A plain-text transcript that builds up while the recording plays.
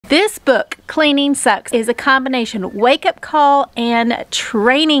This book, Cleaning Sucks, is a combination wake-up call and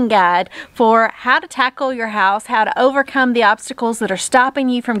training guide for how to tackle your house, how to overcome the obstacles that are stopping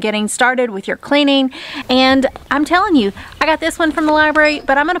you from getting started with your cleaning. And I'm telling you, I got this one from the library,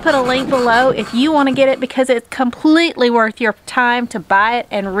 but I'm going to put a link below if you want to get it, because it's completely worth your time to buy it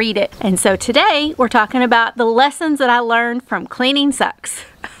and read it. And so today we're talking about the lessons that I learned from Cleaning Sucks.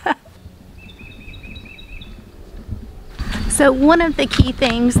 So one of the key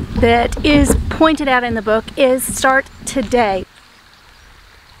things that is pointed out in the book is start today.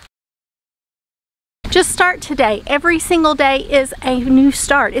 Just start today. Every single day is a new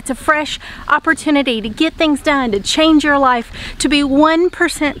start. It's a fresh opportunity to get things done, to change your life, to be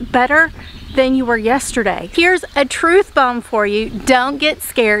 1% better than you were yesterday. Here's a truth bomb for you. Don't get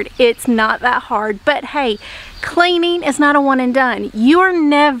scared. It's not that hard. But hey, cleaning is not a one and done. You are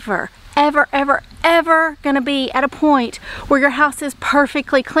never, ever gonna be at a point where your house is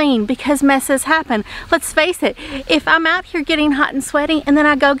perfectly clean, because messes happen. Let's face it, if I'm out here getting hot and sweaty and then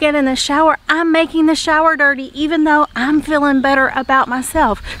I go get in the shower, I'm making the shower dirty even though I'm feeling better about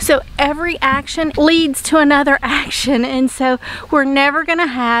myself. So every action leads to another action, and so we're never gonna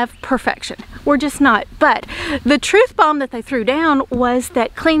have perfection. We're just not. But the truth bomb that they threw down was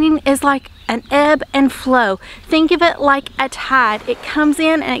that cleaning is like an ebb and flow. Think of it like a tide. It comes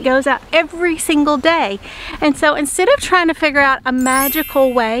in and it goes out every single day. And so instead of trying to figure out a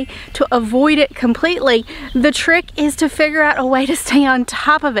magical way to avoid it completely, the trick is to figure out a way to stay on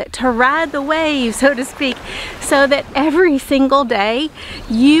top of it, to ride the wave, so to speak, so that every single day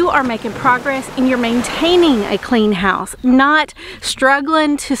you are making progress and you're maintaining a clean house, not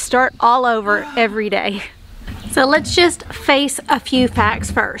struggling to start all over every day. So let's just face a few facts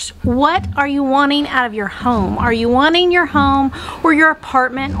first. What are you wanting out of your home? Are you wanting your home or your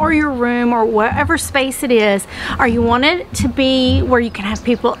apartment or your room or whatever space it is? Are you wanting it to be where you can have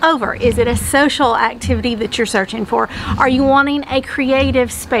people over? Is it a social activity that you're searching for? Are you wanting a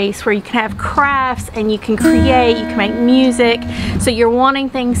creative space where you can have crafts and you can create, you can make music? So you're wanting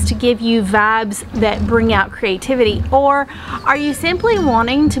things to give you vibes that bring out creativity. Or are you simply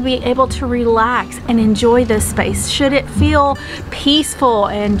wanting to be able to relax and enjoy this space? Should it feel peaceful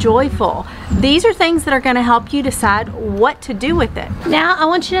and joyful? These are things that are going to help you decide what to do with it. Now I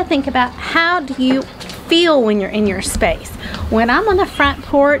want you to think about, how do you feel when you're in your space? When I'm on the front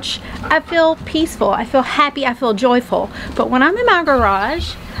porch, I feel peaceful, I feel happy, I feel joyful. But when I'm in my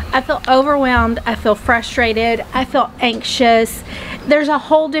garage, I feel overwhelmed, I feel frustrated, I feel anxious. There's a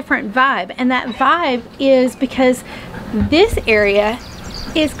whole different vibe, and that vibe is because this area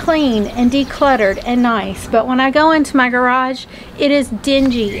is clean and decluttered and nice, but when I go into my garage, it is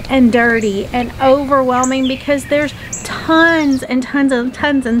dingy and dirty and overwhelming, because there's tons and tons and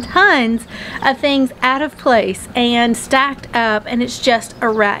tons and tons of things out of place and stacked up, and it's just a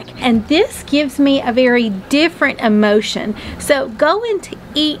wreck. And this gives me a very different emotion. So go into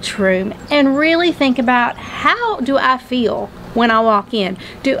each room and really think about, how do I feel when I walk in?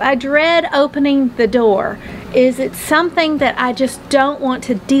 Do I dread opening the door? Is it something that I just don't want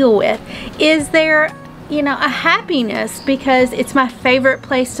to deal with? Is there, you know, a happiness because it's my favorite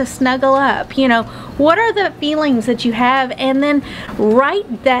place to snuggle up? You know, what are the feelings that you have? And then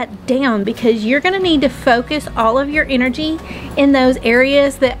write that down, because you're going to need to focus all of your energy in those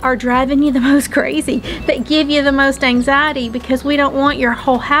areas that are driving you the most crazy, that give you the most anxiety, because we don't want your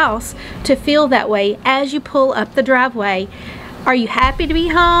whole house to feel that way as you pull up the driveway. Are you happy to be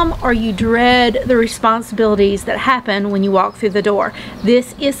home, or you dread the responsibilities that happen when you walk through the door?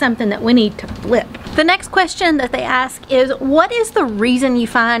 This is something that we need to flip. The next question that they ask is, what is the reason you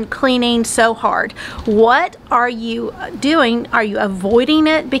find cleaning so hard? What are you doing? Are you avoiding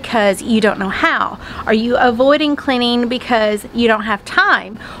it because you don't know how? Are you avoiding cleaning because you don't have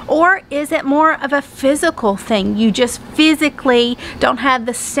time? Or is it more of a physical thing? You just physically don't have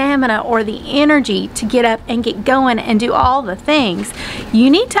the stamina or the energy to get up and get going and do all the things. You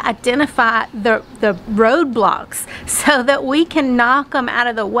need to identify the roadblocks so that we can knock them out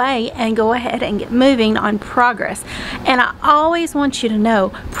of the way and go ahead and get moving on progress. And I always want you to know,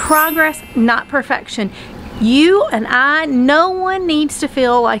 progress, not perfection. You and I, no one needs to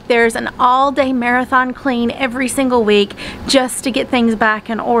feel like there's an all-day marathon clean every single week just to get things back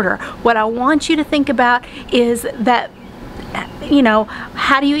in order. What I want you to think about is that, you know,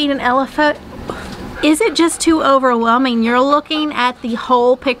 how do you eat an elephant? Is it just too overwhelming? You're looking at the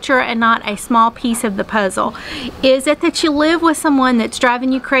whole picture and not a small piece of the puzzle. Is it that you live with someone that's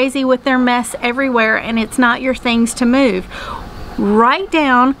driving you crazy with their mess everywhere and it's not your things to move? write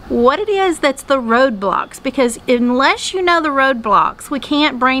down what it is that's the roadblocks, because unless you know the roadblocks, we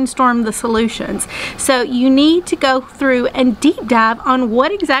can't brainstorm the solutions. So you need to go through and deep dive on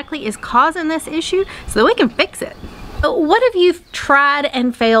what exactly is causing this issue so that we can fix it. What have you tried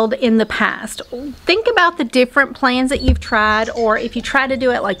and failed in the past? Think about the different plans that you've tried, or if you try to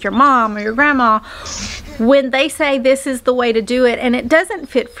do it like your mom or your grandma, when they say this is the way to do it and it doesn't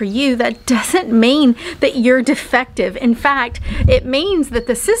fit for you, that doesn't mean that you're defective. In fact, it means that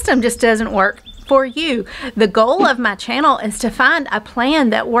the system just doesn't work for you. The goal of my channel is to find a plan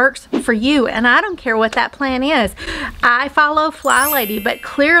that works for you, and I don't care what that plan is. I follow Fly Lady, but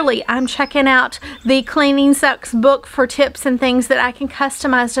clearly I'm checking out the Cleaning Sucks book for tips and things that I can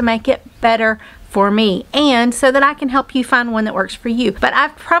customize to make it better for me, and so that I can help you find one that works for you. But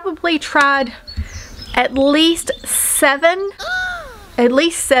I've probably tried at least seven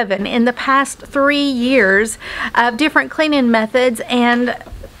in the past 3 years of different cleaning methods, and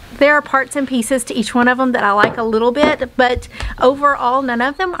there are parts and pieces to each one of them that I like a little bit, but overall none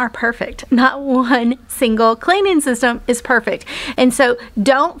of them are perfect. Not one single cleaning system is perfect. And so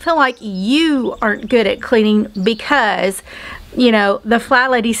don't feel like you aren't good at cleaning because, you know, the Fly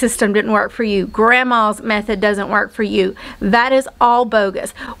Lady system didn't work for you. Grandma's method doesn't work for you. That is all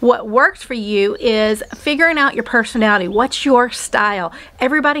bogus. What works for you is figuring out your personality. What's your style?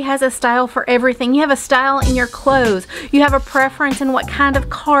 Everybody has a style for everything. You have a style in your clothes. You have a preference in what kind of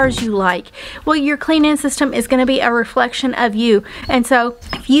cars you like. Well, your cleaning system is going to be a reflection of you. And so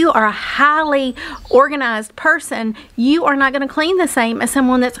if you are a highly organized person, you are not going to clean the same as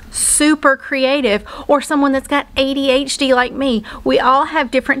someone that's super creative or someone that's got ADHD like me. We all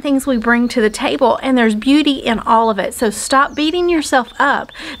have different things we bring to the table, and there's beauty in all of it. So stop beating yourself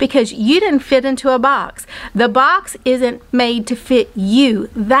up because you didn't fit into a box. The box isn't made to fit you.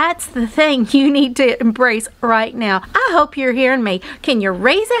 That's the thing you need to embrace right now. I hope you're hearing me. Can you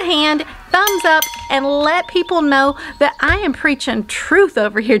raise a hand, thumbs up, and let people know that I am preaching truth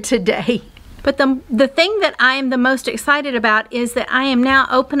over here today? But the thing that I am the most excited about is that I am now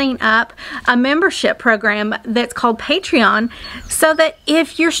opening up a membership program that's called Patreon, so that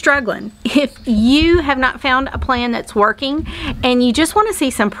if you're struggling, if you have not found a plan that's working and you just want to see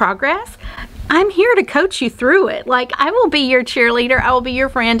some progress, I'm here to coach you through it. Like, I will be your cheerleader, I will be your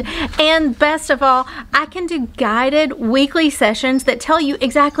friend, and best of all, I can do guided weekly sessions that tell you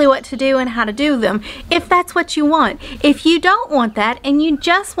exactly what to do and how to do them, if that's what you want. If you don't want that and you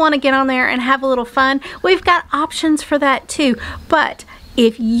just want to get on there and have a little fun, we've got options for that too. But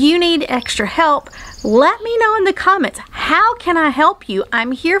if you need extra help, let me know in the comments. How can I help you?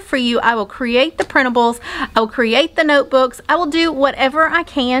 I'm here for you. I will create the printables. I will create the notebooks. I will do whatever I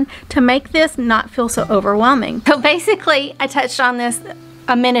can to make this not feel so overwhelming. So basically, I touched on this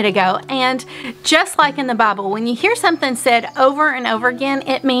a minute ago, and just like in the Bible, when you hear something said over and over again,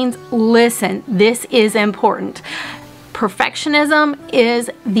 it means listen, this is important. Perfectionism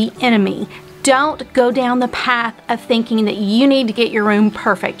is the enemy. Don't go down the path of thinking that you need to get your room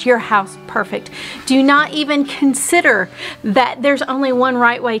perfect, your house perfect. Do not even consider that there's only one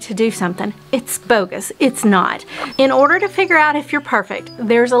right way to do something. It's bogus. It's not. In order to figure out if you're perfect,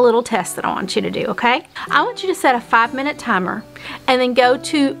 there's a little test that I want you to do, okay? I want you to set a 5-minute timer and then go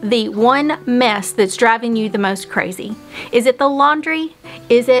to the one mess that's driving you the most crazy. Is it the laundry?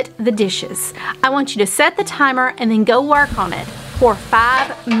 Is it the dishes? I want you to set the timer and then go work on it for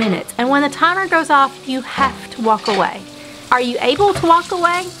 5 minutes. And when the timer goes off, you have to walk away. Are you able to walk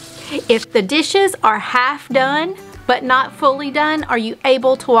away? If the dishes are half done, but not fully done, are you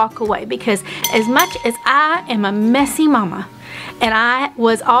able to walk away? Because as much as I am a messy mama, and I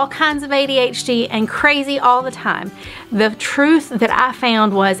was all kinds of ADHD and crazy all the time, the truth that I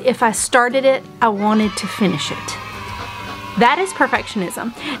found was if I started it, I wanted to finish it. That is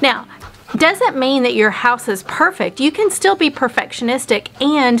perfectionism. Now, doesn't mean that your house is perfect. You can still be perfectionistic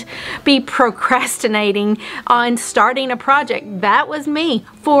and be procrastinating on starting a project. That was me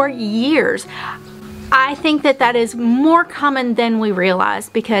for years. I think that that is more common than we realize,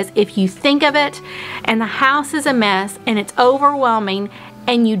 because if you think of it and the house is a mess and it's overwhelming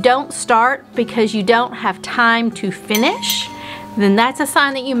and you don't start because you don't have time to finish, then that's a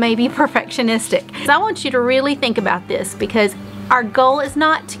sign that you may be perfectionistic. So I want you to really think about this, because our goal is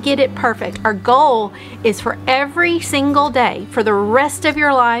not to get it perfect. Our goal is for every single day, for the rest of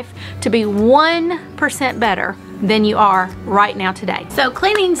your life, to be 1% better than you are right now today. So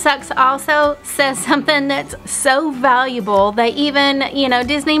Cleaning Sucks also says something that's so valuable that even, you know,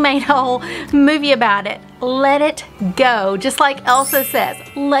 Disney made a whole movie about it. Let it go. Just like Elsa says,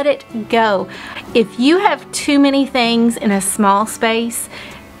 let it go. If you have too many things in a small space,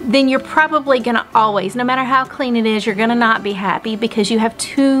 then you're probably gonna always, no matter how clean it is, you're gonna not be happy because you have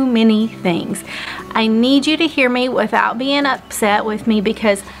too many things. I need you to hear me without being upset with me,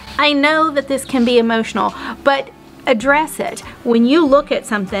 because I know that this can be emotional, but address it. When you look at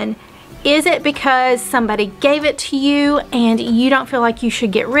something, is it because somebody gave it to you and you don't feel like you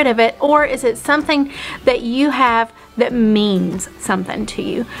should get rid of it, or is it something that you have that means something to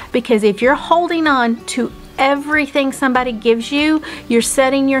you? Because if you're holding on to everything somebody gives you, you're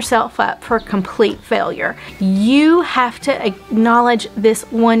setting yourself up for complete failure. You have to acknowledge this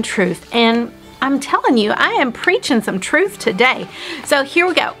one truth, and I'm telling you, I am preaching some truth today. So here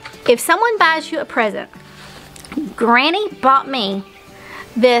we go. If someone buys you a present, Granny bought me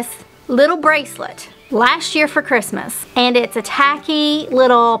this little bracelet last year for Christmas, and it's a tacky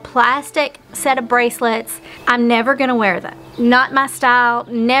little plastic set of bracelets. I'm never gonna wear them. Not my style.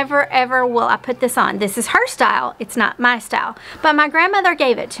 Never ever will I put this on. This is her style. It's not my style. But my grandmother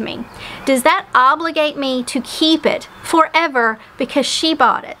gave it to me. Does that obligate me to keep it forever because she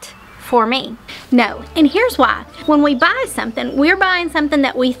bought it for me? No. And here's why. When we buy something, we're buying something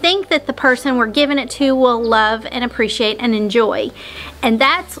that we think that the person we're giving it to will love and appreciate and enjoy. And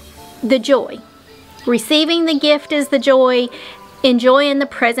that's the joy. Receiving the gift is the joy. Enjoying the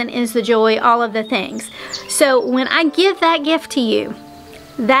present is the joy. All of the things. So when I give that gift to you,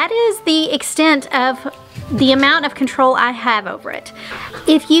 that is the extent of the amount of control I have over it.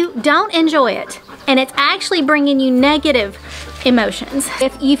 If you don't enjoy it and it's actually bringing you negative emotions,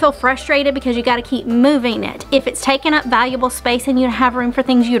 if you feel frustrated because you got to keep moving it, if it's taking up valuable space and you don't have room for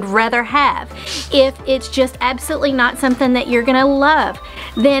things you'd rather have, if it's just absolutely not something that you're gonna love,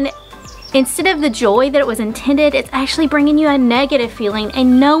 then instead of the joy that it was intended, it's actually bringing you a negative feeling,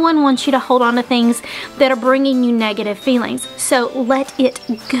 and no one wants you to hold on to things that are bringing you negative feelings. So let it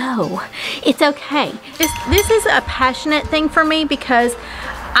go. It's okay. This is a passionate thing for me because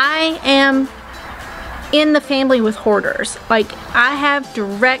I am in the family with hoarders. Like, I have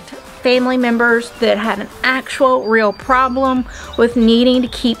direct family members that had an actual real problem with needing to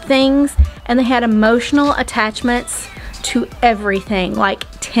keep things, and they had emotional attachments to everything, like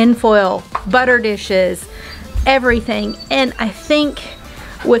tinfoil, butter dishes, everything. And I think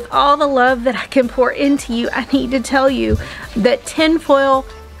with all the love that I can pour into you, I need to tell you that tinfoil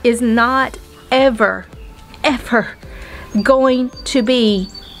is not ever going to be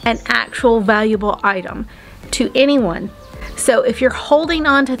an actual valuable item to anyone. So if you're holding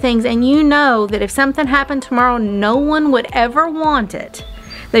on to things and you know that if something happened tomorrow, no one would ever want it,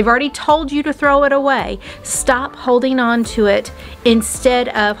 they've already told you to throw it away, stop holding on to it instead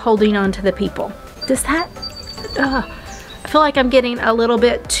of holding on to the people. Does that, I feel like I'm getting a little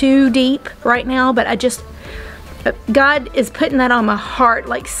bit too deep right now, but God is putting that on my heart.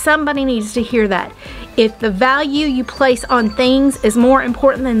 Like, somebody needs to hear that. If the value you place on things is more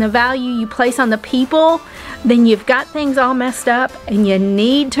important than the value you place on the people, then you've got things all messed up, and you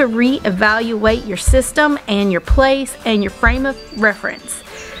need to reevaluate your system and your place and your frame of reference.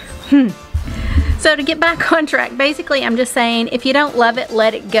 So to get back on track, basically I'm just saying, if you don't love it,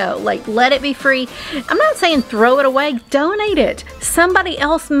 let it go. Like, let it be free. I'm not saying throw it away, donate it. Somebody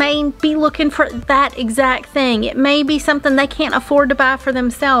else may be looking for that exact thing. It may be something they can't afford to buy for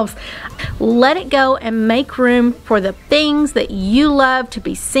themselves. Let it go and make room for the things that you love to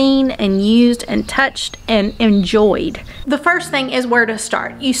be seen and used and touched and enjoyed. The first thing is where to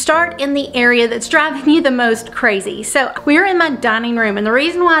start. You start in the area that's driving you the most crazy. So we're in my dining room, and the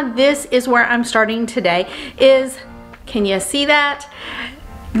reason why this is where I'm starting today is, can you see that?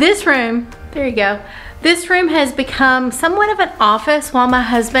 This room, there you go. This room has become somewhat of an office while my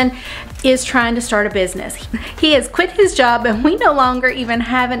husband is trying to start a business. He has quit his job and we no longer even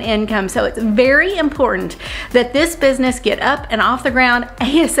have an income. So it's very important that this business get up and off the ground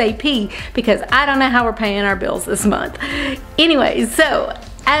ASAP, because I don't know how we're paying our bills this month. Anyways, so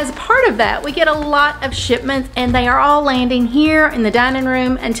as part of that, we get a lot of shipments, and they are all landing here in the dining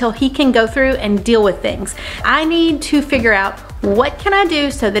room until he can go through and deal with things. I need to figure out what can I do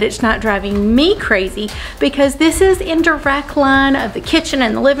so that it's not driving me crazy, because this is in direct line of the kitchen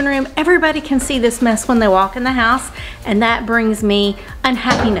and the living room. Everybody can see this mess when they walk in the house, and that brings me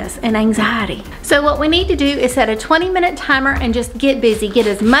unhappiness and anxiety. So what we need to do is set a 20-minute timer and just get busy. Get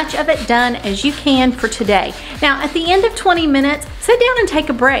as much of it done as you can for today. Now, at the end of 20 minutes, sit down and take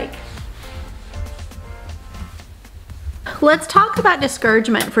a break. Let's talk about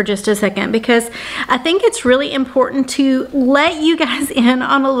discouragement for just a second, because I think it's really important to let you guys in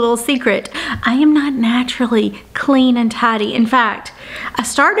on a little secret. I am not naturally clean and tidy. In fact, I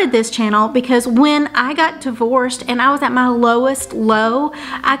started this channel because when I got divorced and I was at my lowest low,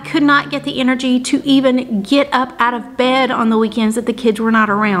 I could not get the energy to even get up out of bed on the weekends that the kids were not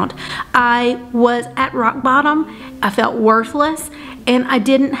around. I was at rock bottom. I felt worthless, and I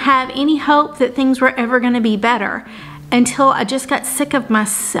didn't have any hope that things were ever going to be better until I just got sick of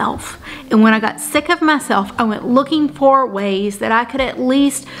myself. And when I got sick of myself, I went looking for ways that I could at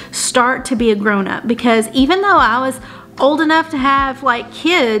least start to be a grown-up, because even though I was old enough to have like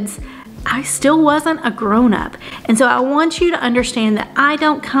kids, I still wasn't a grown-up. And so I want you to understand that I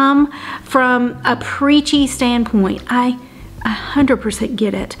don't come from a preachy standpoint. I 100%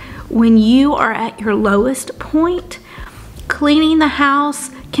 get it. When you are at your lowest point, cleaning the house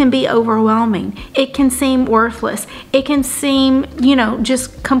can be overwhelming. It can seem worthless. It can seem, you know,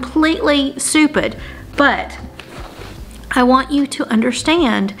 just completely stupid. But I want you to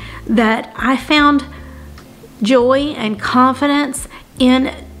understand that I found joy and confidence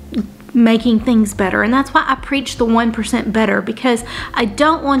in making things better. And that's why I preach the 1% better, because I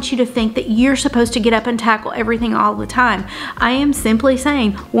don't want you to think that you're supposed to get up and tackle everything all the time. I am simply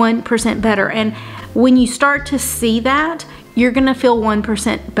saying 1% better. And when you start to see that, you're gonna feel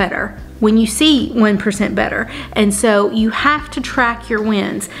 1% better when you see 1% better. And so you have to track your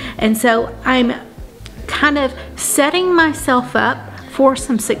wins. And so I'm kind of setting myself up for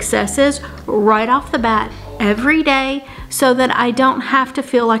some successes right off the bat every day, so that I don't have to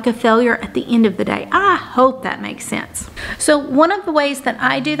feel like a failure at the end of the day. I hope that makes sense. So one of the ways that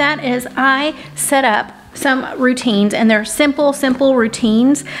I do that is I set up some routines, and they're simple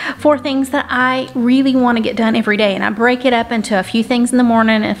routines for things that I really want to get done every day. And I break it up into a few things in the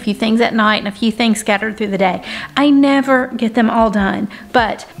morning, a few things at night, and a few things scattered through the day. I never get them all done,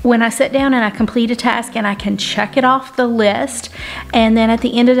 but when I sit down and I complete a task and I can check it off the list, and then at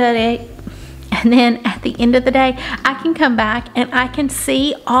the end of the day, I can come back and I can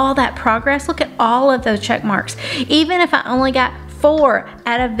see all that progress. Look at all of those check marks. Even if I only got 4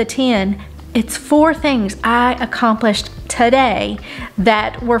 out of the 10, it's 4 things I accomplished today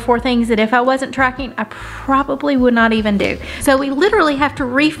that were 4 things that if I wasn't tracking, I probably would not even do. So we literally have to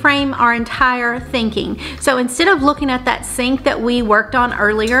reframe our entire thinking. So instead of looking at that sink that we worked on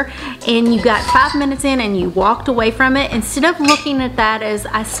earlier and you got 5 minutes in and you walked away from it, instead of looking at that as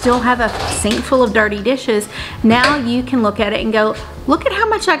I still have a sink full of dirty dishes, now you can look at it and go, look at how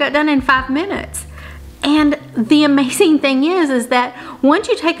much I got done in 5 minutes. And the amazing thing is that once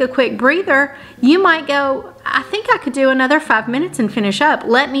you take a quick breather, you might go, I think I could do another 5 minutes and finish up.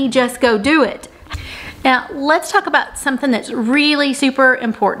 Let me just go do it. Now, let's talk about something that's really super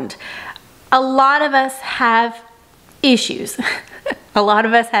important. A lot of us have issues. A lot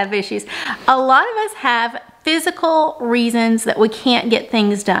of us have issues. A lot of us have physical reasons that we can't get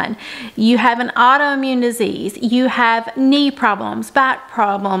things done. You have an autoimmune disease, you have knee problems, back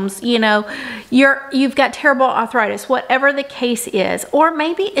problems, you know, you've got terrible arthritis, whatever the case is. Or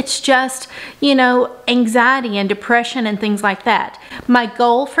maybe it's just, you know, anxiety and depression and things like that. My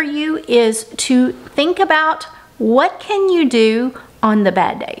goal for you is to think about what can you do on the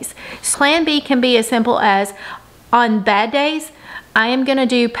bad days. Plan B can be as simple as, on bad days, I am gonna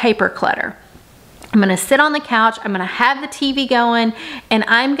do paper clutter. I'm gonna sit on the couch, I'm gonna have the TV going, and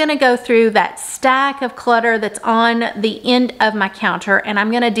I'm gonna go through that stack of clutter that's on the end of my counter, and I'm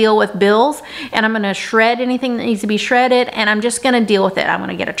gonna deal with bills, and I'm gonna shred anything that needs to be shredded, and I'm just gonna deal with it. I'm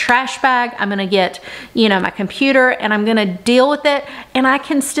gonna get a trash bag, I'm gonna get, you know, my computer, and I'm gonna deal with it, and I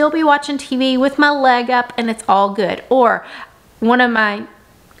can still be watching TV with my leg up, and it's all good. Or one of my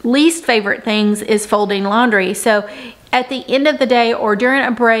least favorite things is folding laundry. So at the end of the day or during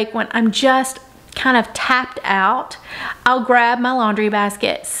a break when I'm just kind of tapped out, I'll grab my laundry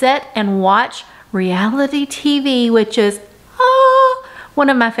basket, sit and watch reality TV, which is one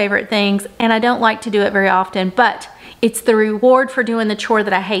of my favorite things, and I don't like to do it very often, but it's the reward for doing the chore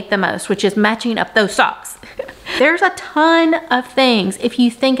that I hate the most, which is matching up those socks. There's a ton of things, if you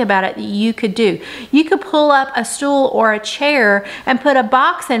think about it, that you could do. You could pull up a stool or a chair and put a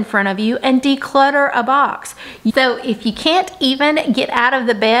box in front of you and declutter a box. So if you can't even get out of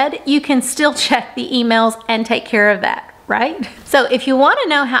the bed, you can still check the emails and take care of that, right? So if you want to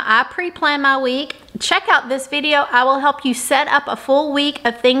know how I pre-plan my week, check out this video. I will help you set up a full week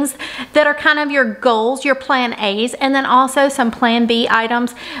of things that are kind of your goals, your plan A's, and then also some plan B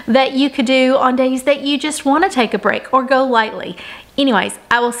items that you could do on days that you just want to take a break or go lightly. Anyways,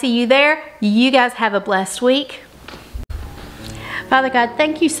 I will see you there. You guys have a blessed week. Father God,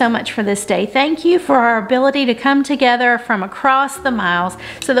 thank you so much for this day. Thank you for our ability to come together from across the miles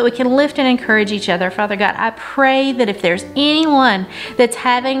so that we can lift and encourage each other. Father God, I pray that if there's anyone that's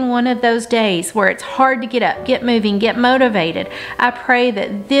having one of those days where it's hard to get up, get moving, get motivated, I pray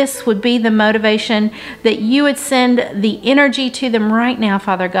that this would be the motivation, that you would send the energy to them right now,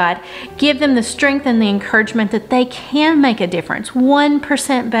 Father God. Give them the strength and the encouragement that they can make a difference.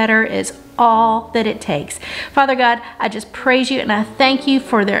 1% better is all that it takes. Father God, I just praise you and I thank you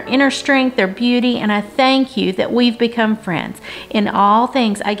for their inner strength, their beauty, and I thank you that we've become friends. In all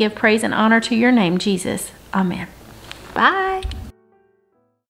things, I give praise and honor to your name, Jesus. Amen. Bye.